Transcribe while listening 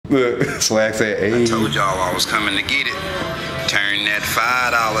Look, Swag said, hey. I told y'all I was coming to get it. Turn that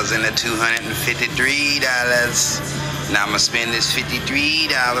 $5 into $253. Now I'ma spend this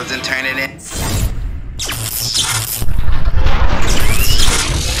 $53 and turn it in.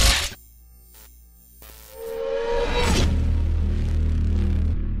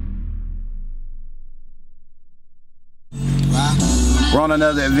 We're on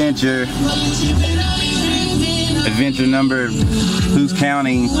another adventure. Adventure number, who's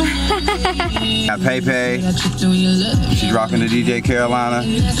counting? Got Pepe. She's rocking the DJ Carolina.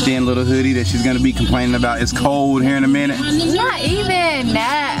 Thin little hoodie that she's gonna be complaining about. It's cold here in a minute. Not even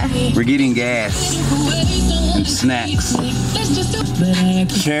that. We're getting gas and snacks.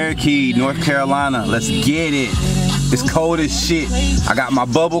 Cherokee, North Carolina. Let's get it. It's cold as shit. I got my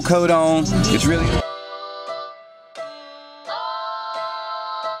bubble coat on. It's really...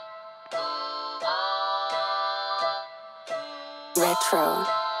 Retro.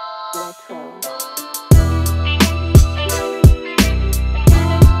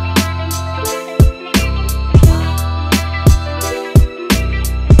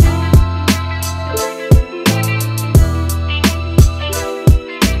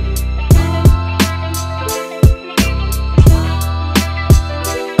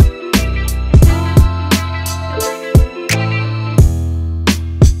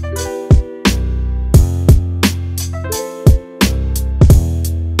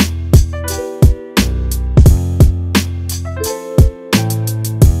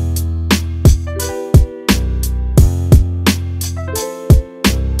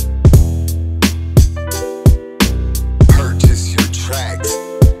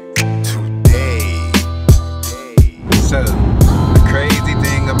 So, the crazy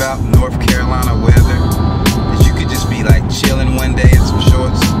thing about North Carolina weather is you could just be like chilling one day in some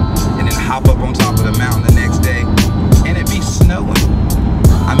shorts and then hop up on top of the mountain the next day and it'd be snowing.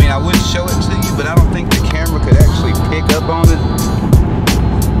 I mean, I would show it to you, but I don't think the camera could actually pick up on it.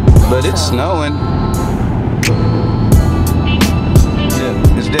 But it's snowing. Yeah,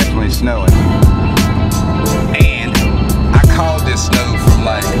 it's definitely snowing. And I called this snow from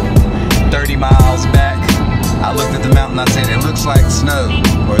like 30 miles back. I looked at the mountain, I said, it looks like snow,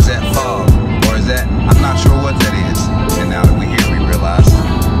 or is that fog, or is that, I'm not sure what that is. And now that we're here, we realize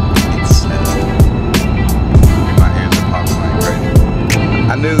it's snow. And my ears are popping like crazy.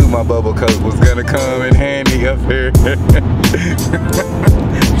 I knew my bubble coat was gonna come in handy up here.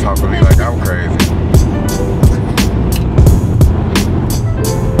 Talking to me like I'm crazy.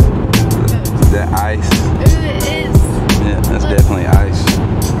 Is that ice? It is. Yeah, that's definitely ice.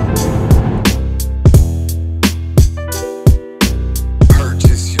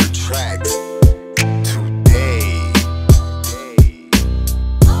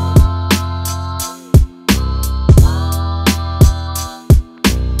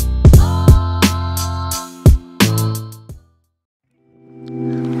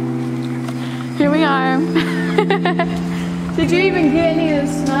 Here we are. Did you even get any of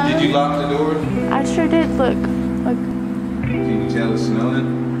the snow? Did you lock the door? I sure did. Look. Can you tell it's snowing?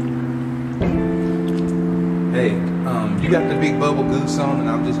 Hey, you got the big bubble goose on and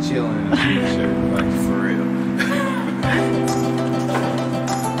I'm just chilling in a t-shirt, like for real.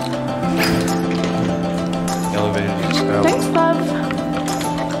 Elevator needs to stop. Thanks, bub.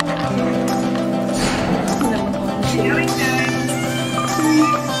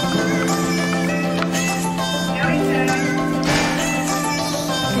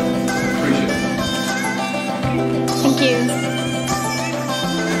 Thank you.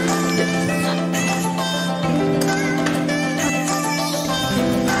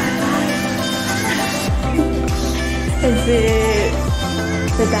 Is it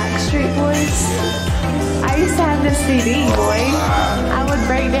the Backstreet Boys? I used to have this CD, boy. I would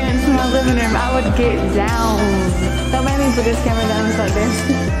break dance in my living room. I would get down. Don't make me put this camera down and start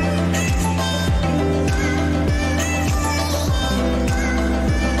dancing.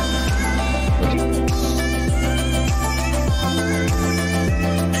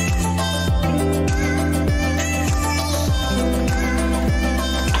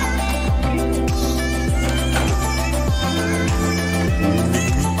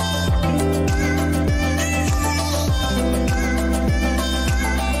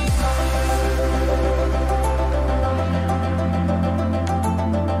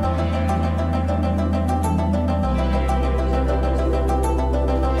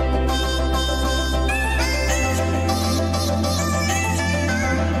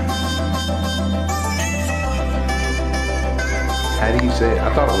 How do you say it?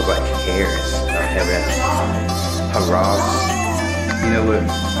 I thought it was like Harris or Harrah. Harrah. You know what?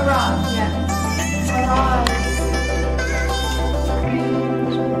 Harrah, yeah. Harrah.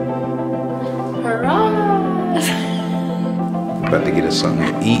 About to get us something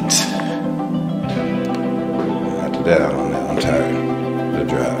to eat. After that, I don't know. I'm tired of the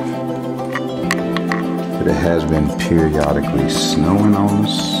drive. But it has been periodically snowing on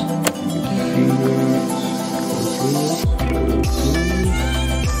us.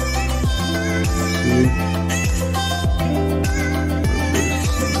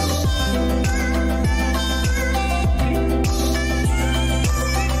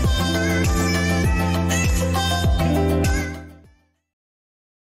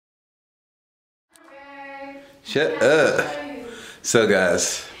 Shut up. So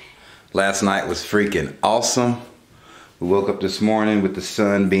guys, last night was freaking awesome. We woke up this morning with the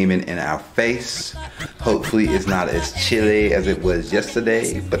sun beaming in our face. Hopefully it's not as chilly as it was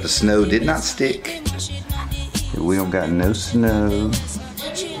yesterday, but the snow did not stick. We don't got no snow.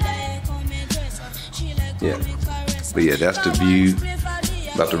 Yeah, but yeah, that's the view.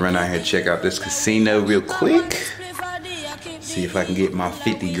 About to run out here and check out this casino real quick. See if I can get my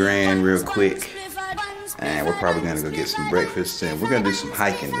 50 grand real quick. And we're probably gonna go get some breakfast and we're gonna do some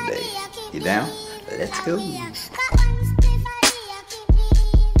hiking today. You down? Let's go.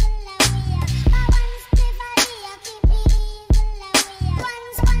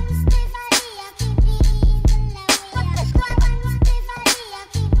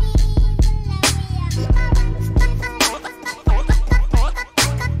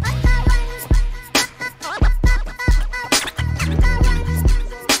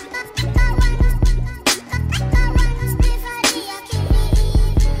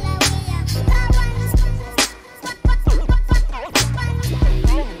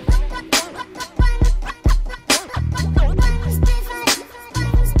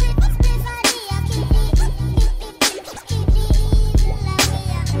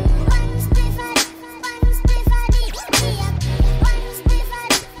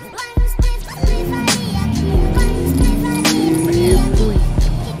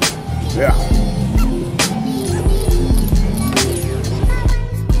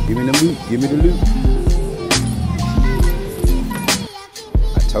 Give me the loot.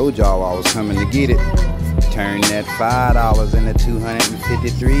 I told y'all I was coming to get it. Turn that $5 into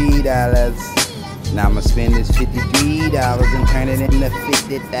 $253. Now I'ma spend this $53 and turn it into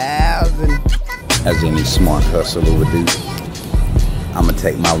 $50,000. As any smart hustler would do. I'ma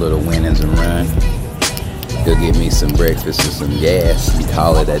take my little winnings and run. Go get me some breakfast and some gas and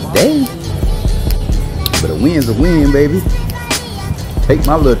call it a day. But a win's a win, baby. Take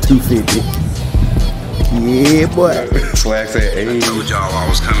my little 250. Yeah, boy. Swag said, hey. I told y'all I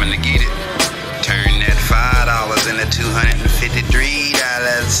was coming to get it. Turn that $5 into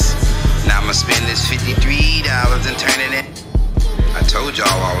 $253. Now I'ma spend this $53 and turn it in. I told y'all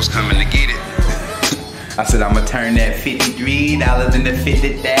I was coming to get it. I said I'ma turn that $53 into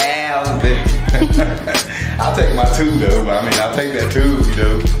 $50,000. I'll take my two though. I mean, I'll take that too, you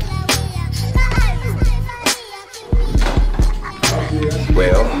know.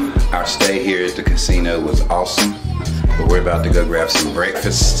 Well, our stay here at the casino was awesome, but we're about to go grab some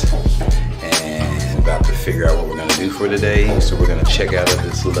breakfast and about to figure out what we're gonna do for today. So we're gonna check out of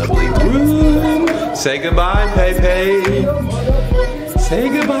this lovely room. Say goodbye, Pepe. Say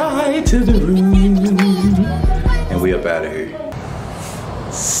goodbye to the room. And we up out of here.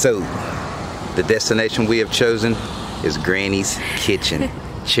 So, the destination we have chosen is Granny's Kitchen,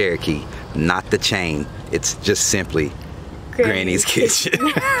 Cherokee, not the chain. It's just simply Granny's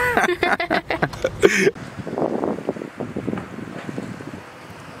Kitchen.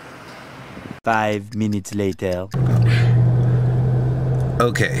 5 minutes later.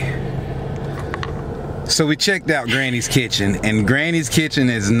 Okay. So we checked out Granny's Kitchen, and Granny's Kitchen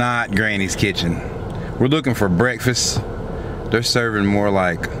is not Granny's Kitchen. We're looking for breakfast. They're serving more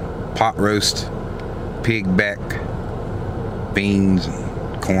like pot roast, pig back, beans,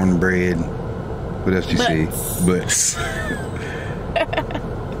 cornbread. What else do you see? Butts.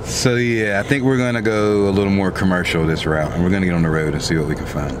 So yeah, I think we're gonna go a little more commercial this route, and we're gonna get on the road and see what we can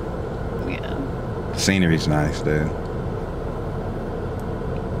find. Yeah. The scenery's nice, though.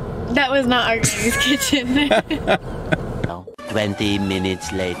 That was not our Granny's Kitchen. 20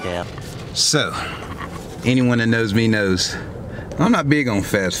 minutes later. So, anyone that knows me knows I'm not big on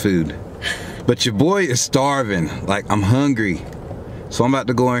fast food, but your boy is starving. Like, I'm hungry. So I'm about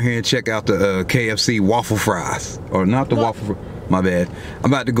to go in here and check out the KFC waffle fries. Or not the waffle, my bad.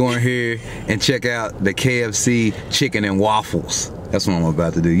 I'm about to go in here and check out the KFC chicken and waffles. That's what I'm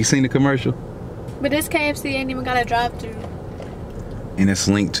about to do. You seen the commercial? But this KFC ain't even got a drive-thru. And it's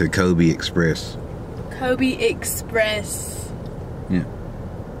linked to Kobe Express. Kobe Express. Yeah.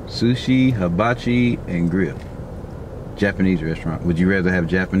 Sushi, hibachi, and grill. Japanese restaurant. Would you rather have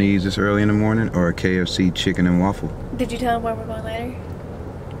Japanese this early in the morning or a KFC chicken and waffle? Did you tell him where we're going later?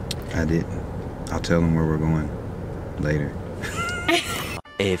 I didn't. I'll tell them where we're going later.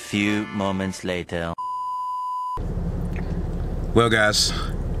 A few moments later. Well, guys,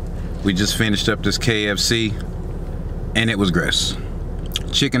 we just finished up this KFC and it was gross.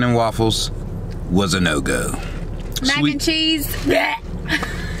 Chicken and waffles was a no-go. Mac and cheese.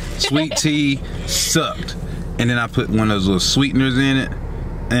 Sweet tea sucked. And then I put one of those little sweeteners in it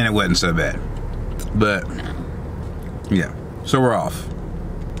and it wasn't so bad. But, yeah, so we're off.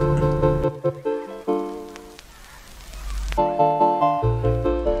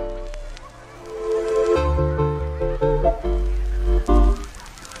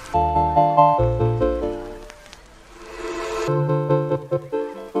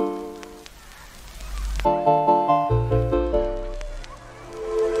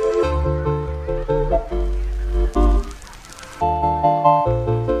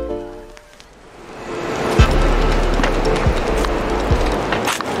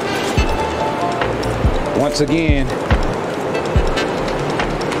 Once again,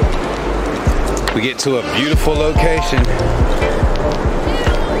 we get to a beautiful location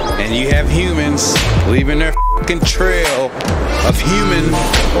and you have humans leaving their fucking trail of human.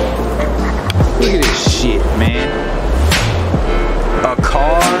 Look at this shit, man. A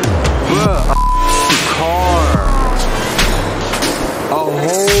car? Bruh, a car. A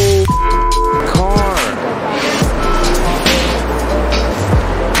whole car.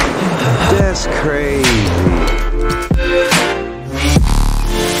 That's crazy.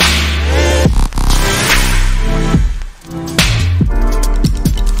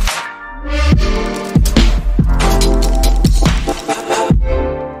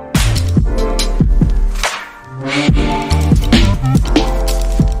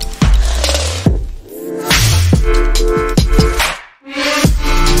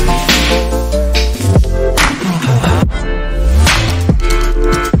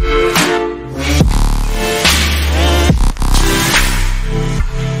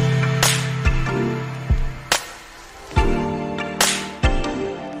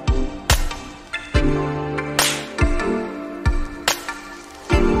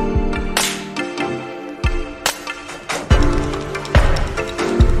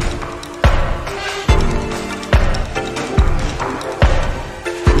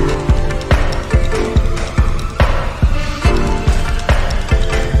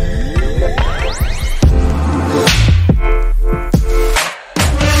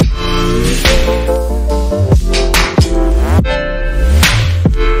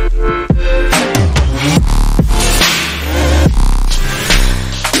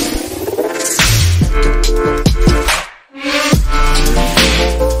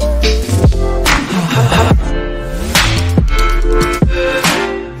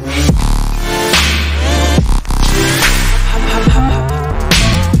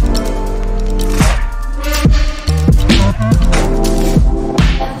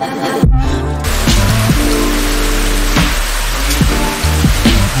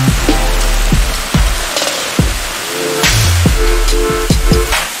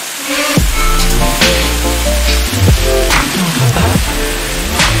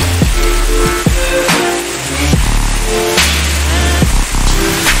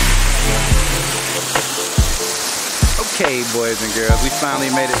 Okay, boys and girls, we finally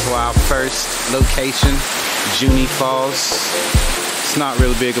made it to our first location, Juney Falls. It's not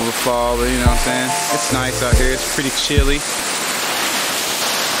really big of a fall, but you know what I'm saying? It's nice out here, it's pretty chilly.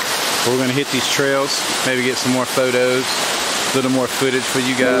 We're gonna hit these trails, maybe get some more photos, a little more footage for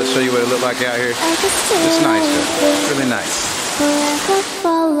you guys, show you what it looked like out here. It's nice though, it's really nice. Forever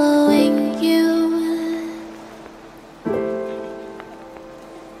following you.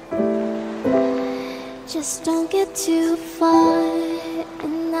 Just don't get too far,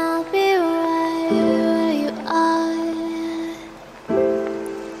 and I'll be right where you are.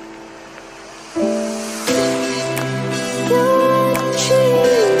 You're a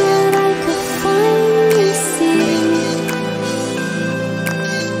dream that I could finally see.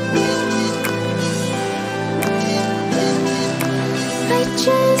 I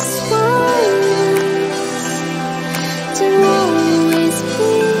just want to always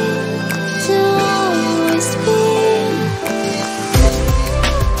be, to always be.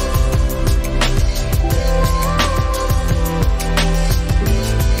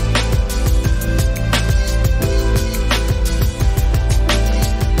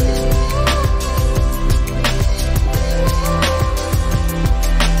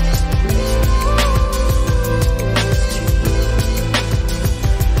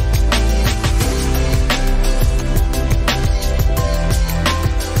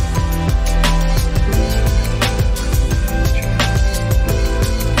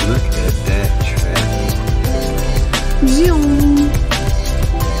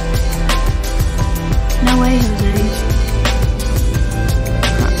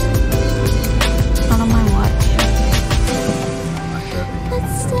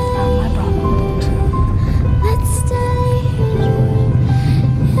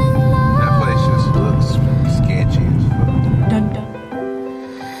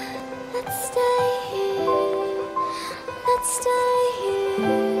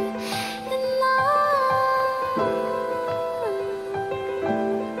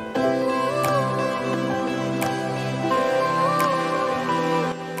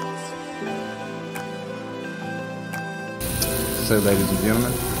 So, ladies and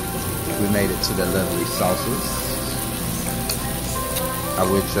gentlemen, we made it to the lovely sauces. I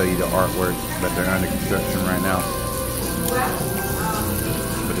would show you the artwork, but they're under construction right now.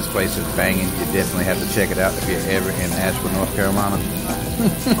 But this place is banging. You definitely have to check it out if you're ever in Asheville, North Carolina.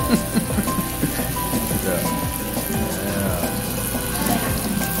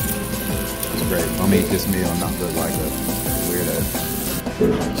 It's great. I'm gonna eat this meal and not look like a weirdo.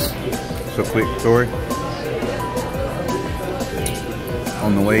 So, quick story.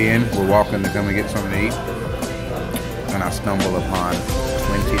 On the way in, we're walking to come and get something to eat, and I stumble upon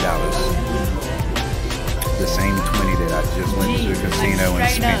 $20. The same 20 that I just went to the casino and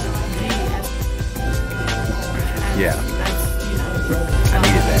spent. Yeah.